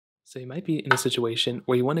So you might be in a situation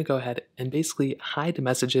where you want to go ahead and basically hide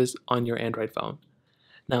messages on your Android phone.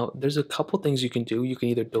 Now, there's a couple things you can do. You can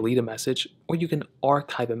either delete a message or you can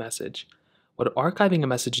archive a message. What archiving a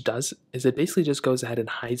message does is it basically just goes ahead and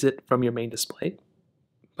hides it from your main display,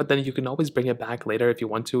 but then you can always bring it back later if you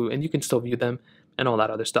want to, and you can still view them and all that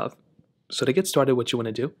other stuff. So to get started, what you want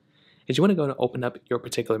to do is you want to go and open up your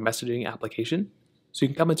particular messaging application. So you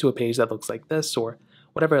can come into a page that looks like this or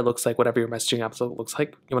whatever it looks like, whatever your messaging app looks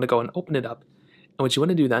like. You want to go and open it up. And what you want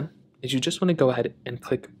to do then is you just want to go ahead and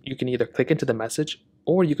click. You can either click into the message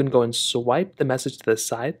or you can go and swipe the message to the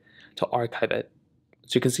side to archive it.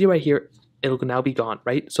 So you can see right here, it'll now be gone,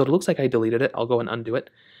 right? So it looks like I deleted it. I'll go and undo it.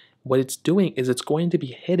 What it's doing is it's going to be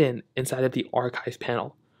hidden inside of the archive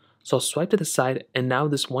panel. So I'll swipe to the side, and now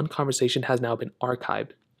this one conversation has now been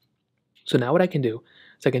archived. So now what I can do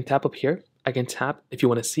is I can tap up here. I can tap if you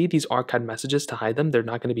want to see these archived messages to hide them. They're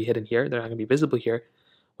not going to be hidden here. They're not going to be visible here.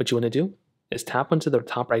 What you want to do is tap onto the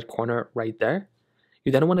top right corner right there.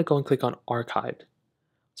 You then want to go and click on archived.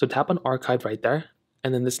 So tap on archive right there,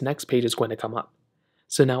 and then this next page is going to come up.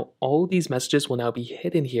 So now all these messages will now be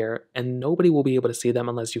hidden here, and nobody will be able to see them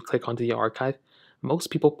unless you click onto the archive. Most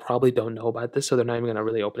people probably don't know about this, so they're not even going to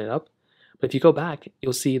really open it up. But if you go back,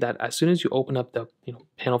 you'll see that as soon as you open up the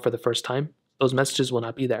panel for the first time, those messages will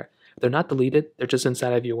not be there. They're not deleted, they're just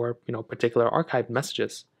inside of your particular archived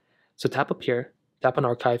messages. So tap up here, tap on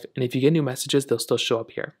archive, and if you get new messages, they'll still show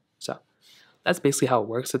up here. So that's basically how it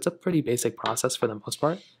works. It's a pretty basic process for the most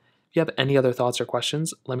part. If you have any other thoughts or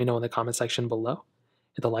questions, let me know in the comment section below.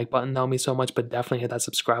 Hit the like button, that would mean so much, but definitely hit that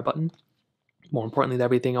subscribe button. More importantly than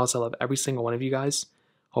everything else, I love every single one of you guys.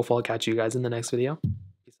 Hopefully I'll catch you guys in the next video.